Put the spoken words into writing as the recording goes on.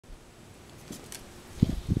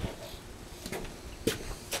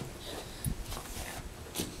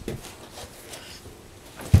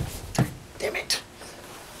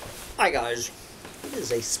Hi guys, it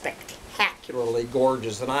is a spectacularly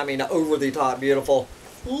gorgeous, and I mean over the top beautiful,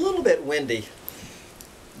 a little bit windy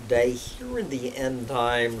day here in the end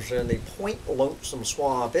times in the Point Lonesome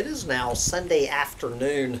Swamp. It is now Sunday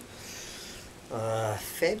afternoon,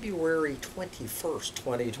 February 21st,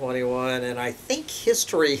 2021, and I think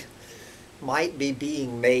history might be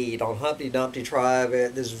being made on Humpty Dumpty Tribe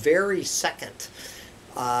at this very second.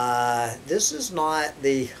 This is not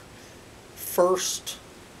the first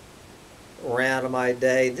rant of my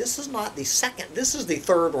day. This is not the second. This is the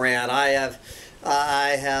third rant. I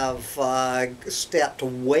have stepped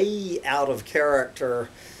way out of character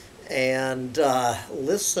and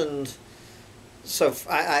listened. So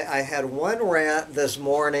I had one rant this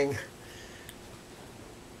morning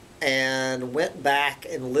and went back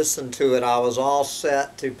and listened to it. I was all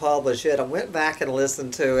set to publish it. I went back and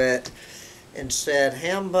listened to it and said,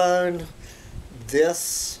 Hambone,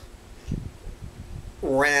 this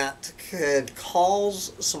rant could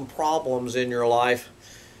cause some problems in your life,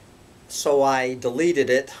 so I deleted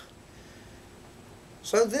it.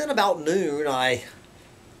 So then about noon I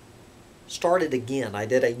started again. I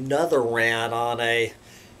did another rant on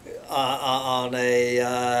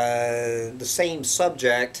the same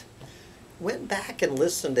subject. Went back and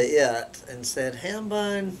listened to it and said,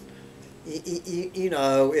 Hambone, you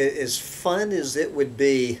know, as fun as it would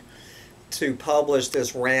be to publish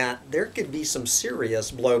this rant, there could be some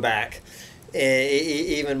serious blowback,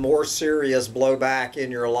 even more serious blowback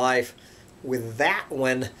in your life with that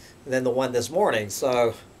one than the one this morning.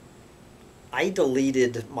 So I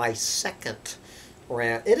deleted my second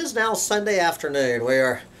rant. It is now Sunday afternoon.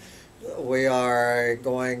 We are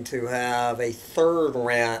going to have a third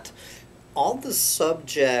rant on the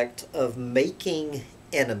subject of making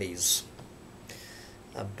enemies,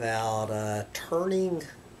 about turning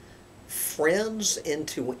friends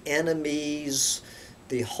into enemies,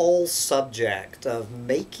 the whole subject of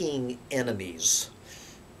making enemies.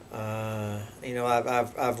 You know,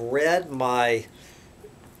 I've read my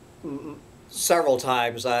several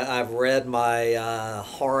times. I've read my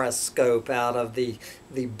horoscope out of the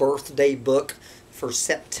birthday book for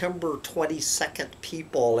September 22nd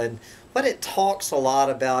people, and what it talks a lot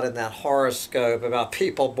about in that horoscope about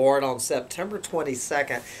people born on September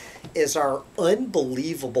 22nd is our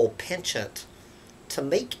unbelievable penchant to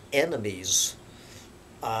make enemies.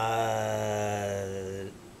 What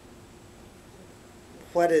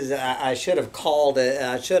is it? I should have called it.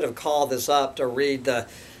 I should have called this up to read the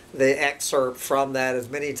excerpt from that as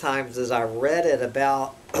many times as I read it,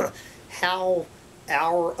 about how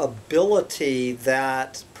our ability,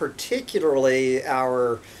 that particularly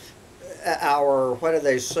our what do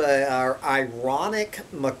they say, our ironic,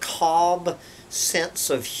 macabre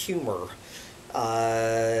sense of humor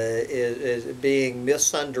is being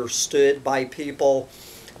misunderstood by people,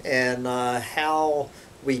 and how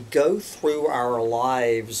we go through our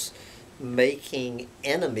lives making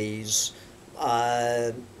enemies,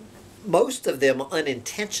 most of them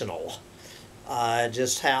unintentional.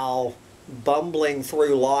 Just how bumbling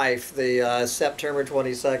through life the September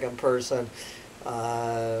 22nd person,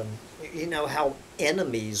 you know, how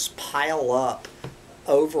enemies pile up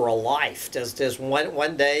over a life. Just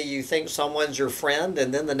one day you think someone's your friend,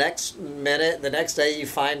 and then the next day you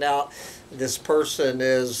find out this person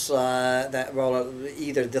is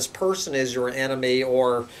either this person is your enemy,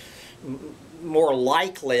 or more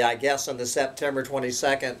likely, I guess, on the September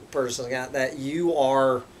 22nd person, that you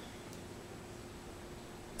are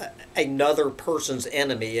another person's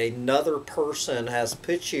enemy. Another person has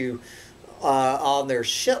put you on their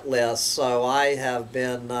shit list. So I have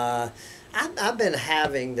been I've been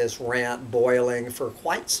having this rant boiling for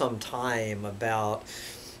quite some time about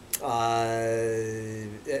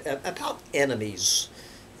enemies,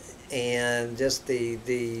 and just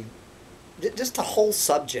the whole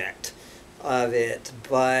subject of it.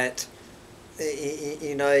 But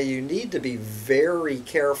you know, you need to be very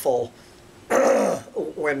careful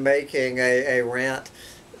when making a rant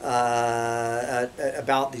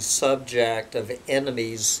about the subject of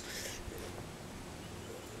enemies.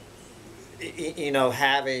 You know,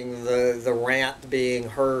 having the rant being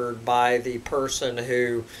heard by the person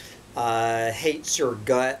who hates your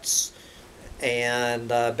guts and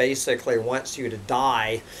basically wants you to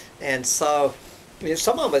die. And so, I mean,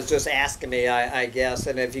 someone was just asking me, I guess,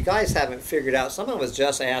 and if you guys haven't figured out, someone was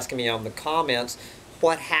just asking me on the comments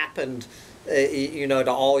what happened, you know,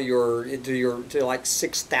 to all to like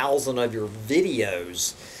 6,000 of your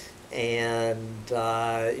videos. And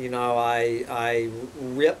you know, I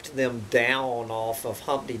ripped them down off of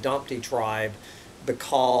Humpty Dumpty Tribe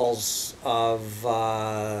because of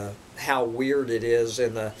how weird it is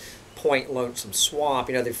in the Point Lonesome Swamp,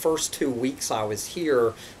 you know, the first 2 weeks I was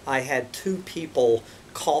here, I had 2 people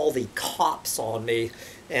call the cops on me,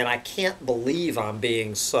 and I can't believe I'm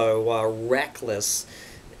being so reckless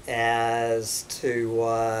as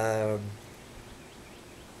to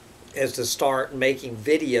start making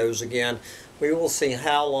videos again. We will see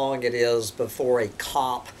how long it is before a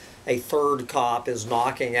third cop is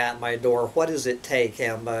knocking at my door. What does it take,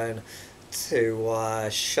 Hambone, to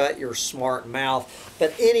shut your smart mouth?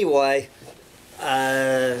 But anyway,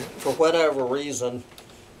 for whatever reason,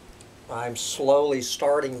 I'm slowly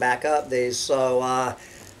starting back up these. So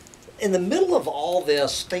in the middle of all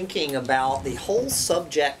this, thinking about the whole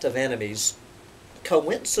subject of enemies,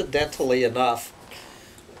 coincidentally enough,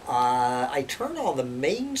 I turn on the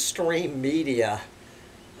mainstream media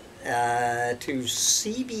to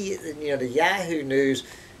to Yahoo News,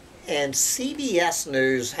 and CBS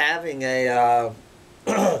News having a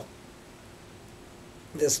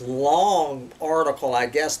this long article. I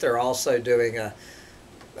guess they're also doing a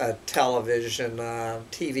television,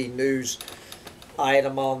 TV news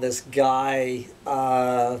item on this guy.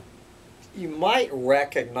 You might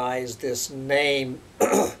recognize this name,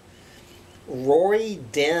 Roy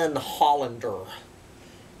Den Hollander.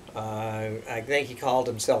 I think he called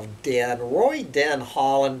himself Den. Roy Den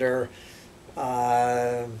Hollander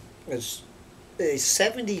is a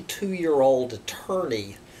 72-year-old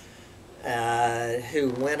attorney who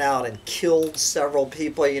went out and killed several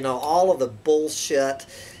people. You know, all of the bullshit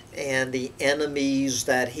and the enemies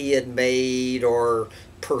that he had made, or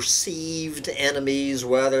perceived enemies,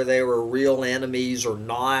 whether they were real enemies or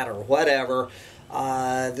not or whatever.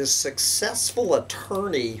 This successful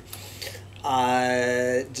attorney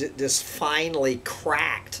just finally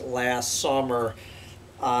cracked last summer,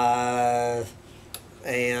 and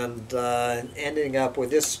ending up with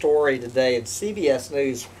this story today in CBS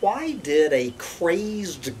News. Why did a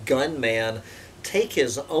crazed gunman take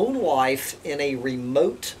his own life in a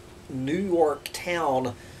remote New York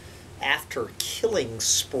town after killing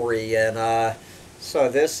spree? And so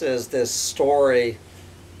this is this story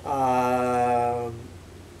about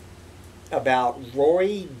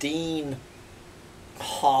Roy Dean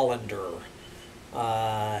Hollander.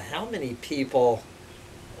 How many people?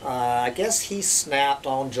 I guess he snapped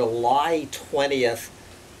on July 20th.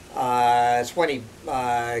 It's when he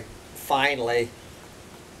finally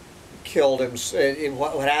killed him.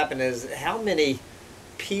 What happened is, how many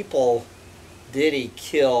people did he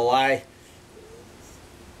kill?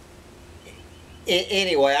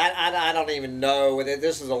 Anyway, I don't even know.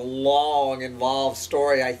 This is a long, involved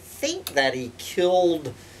story. I think that he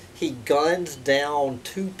gunned down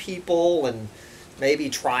 2 people and maybe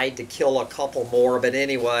tried to kill a couple more. But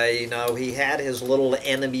anyway, you know, he had his little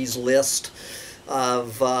enemies list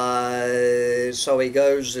of, so he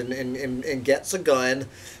goes and gets a gun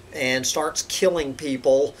and starts killing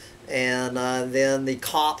people. And then the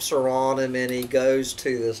cops are on him, and he goes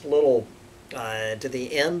to this little, to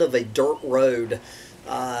the end of a dirt road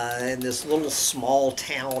in this little small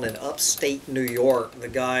town in upstate New York. The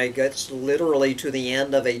guy gets literally to the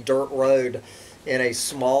end of a dirt road in a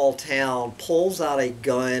small town, pulls out a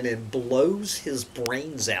gun and blows his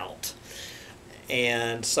brains out.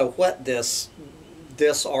 And so what this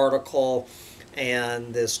article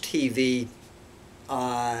and this TV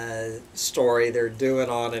story they're doing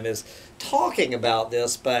on him is talking about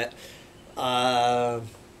this, but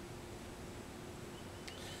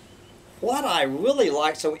what I really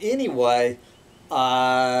like, so anyway,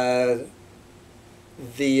 I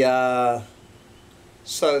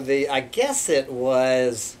guess it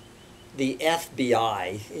was the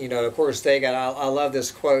FBI. You know, of course, they got, I love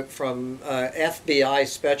this quote from FBI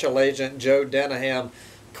Special Agent Joe Denham,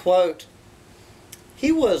 quote,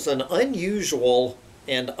 "He was an unusual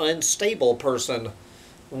and unstable person.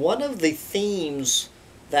 One of the themes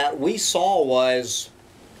that we saw was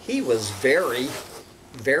he was very,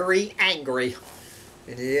 very angry."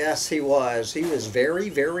 And yes, he was. He was very,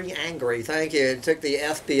 very angry. Thank you. It took the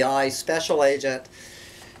FBI Special Agent,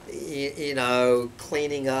 you know,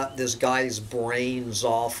 cleaning up this guy's brains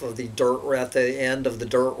off of the dirt at the end of the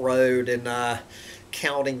dirt road, and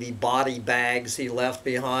counting the body bags he left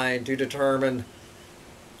behind to determine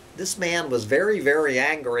this man was very, very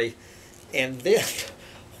angry. And then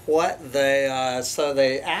what they, so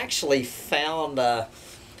they actually found,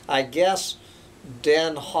 I guess,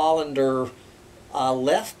 Den Hollander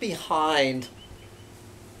left behind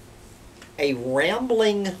a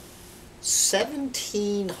rambling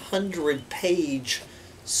 1,700-page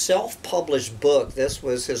self-published book. This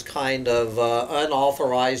was his kind of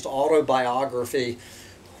unauthorized autobiography,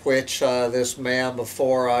 which this man,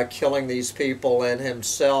 before killing these people and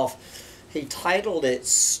himself, He titled it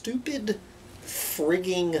 "Stupid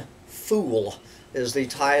Frigging Fool" is the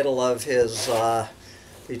title of his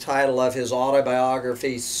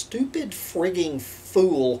autobiography, "Stupid Frigging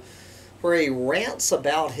Fool," where he rants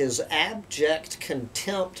about his abject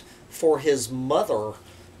contempt for his mother,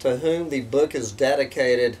 to whom the book is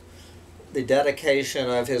dedicated. The dedication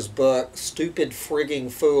of his book, "Stupid Frigging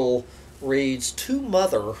Fool," reads, "To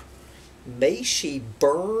Mother, may she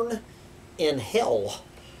burn in hell."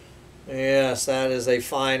 Yes, that is a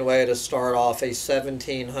fine way to start off a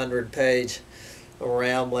 1,700-page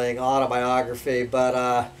rambling autobiography,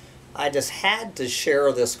 but I just had to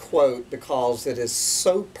share this quote because it is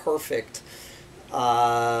so perfect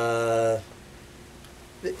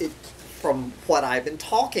from what I've been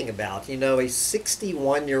talking about. You know, a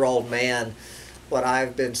 61-year-old man, what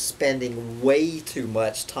I've been spending way too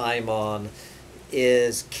much time on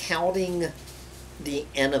is counting the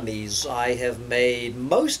enemies I have made,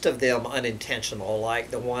 most of them unintentional,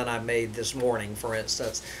 like the one I made this morning, for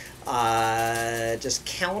instance. Just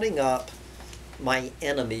counting up my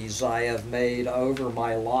enemies I have made over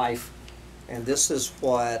my life. And this is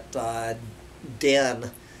what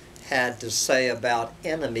Den had to say about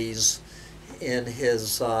enemies in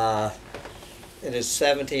his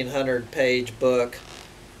 1,700-page book,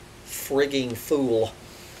 "Frigging Fool."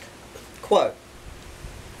 Quote,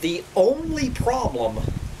 the only problem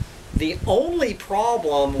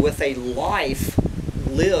with a life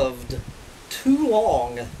lived too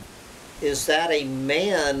long is that a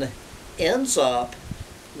man ends up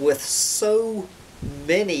with so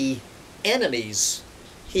many enemies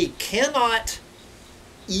he cannot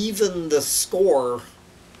even the score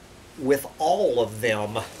with all of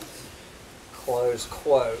them. Close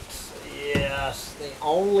quote. Yes, the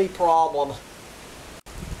only problem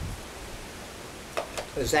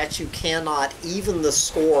is that you cannot even the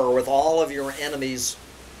score with all of your enemies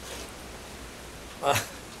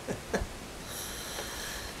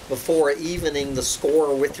before evening the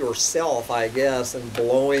score with yourself, I guess, and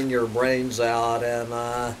blowing your brains out.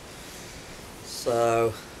 And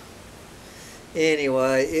so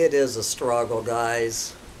anyway, it is a struggle,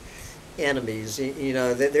 guys. Enemies, you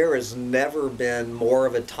know, there has never been more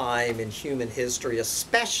of a time in human history,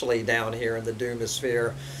 especially down here in the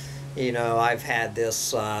Doomosphere. You know, I've had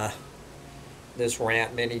this this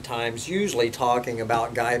rant many times, usually talking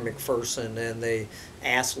about Guy McPherson and the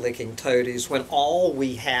ass-licking toadies, when all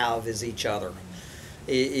we have is each other.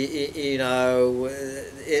 You know,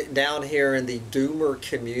 down here in the Doomer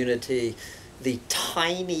community, the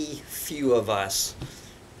tiny few of us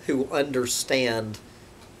who understand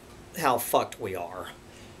how fucked we are.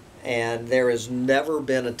 And there has never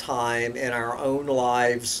been a time in our own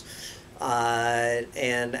lives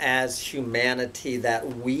and as humanity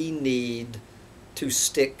that we need to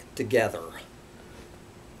stick together.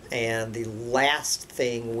 And the last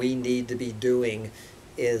thing we need to be doing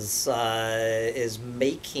is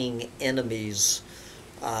making enemies.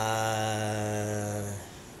 But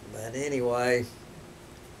anyway,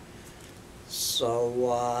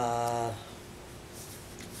 so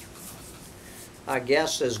I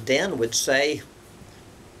guess, as Den would say,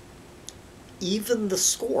 even the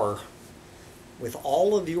score with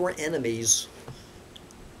all of your enemies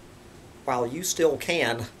while you still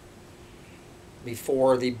can,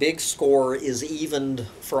 before the big score is evened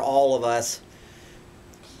for all of us.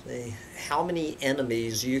 See, how many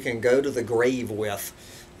enemies you can go to the grave with,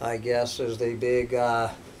 I guess, is the big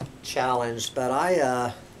challenge. But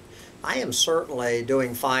I am certainly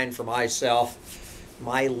doing fine for myself.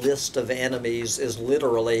 My list of enemies is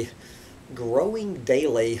literally growing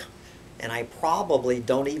daily, and I probably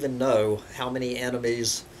don't even know how many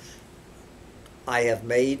enemies I have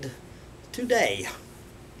made today.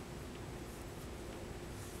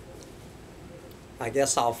 I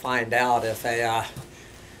guess I'll find out if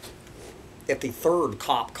the third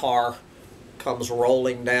cop car comes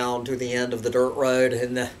rolling down to the end of the dirt road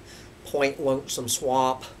in the Point Lonesome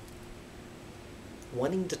Swamp,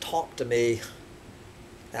 wanting to talk to me,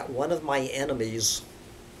 that one of my enemies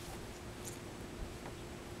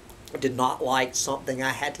did not like something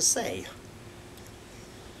I had to say.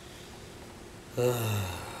 Yes,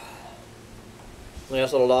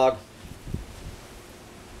 little dog.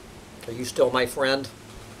 Are you still my friend?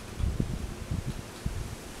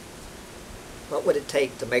 What would it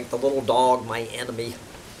take to make the little dog my enemy?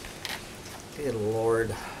 Good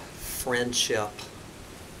Lord. Friendship.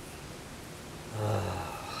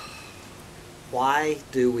 Why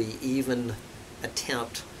do we even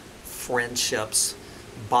attempt friendships?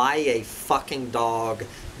 Buy a fucking dog.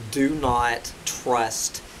 Do not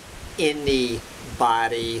trust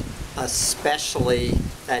anybody, especially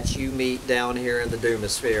that you meet down here in the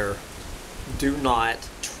Doomosphere. do not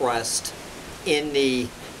trust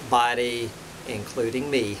anybody, including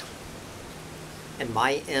me. And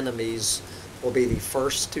my enemies will be the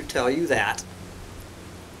first to tell you that.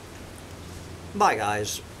 Bye,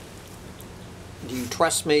 guys. Do you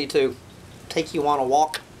trust me to take you on a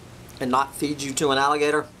walk and not feed you to an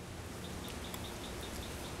alligator?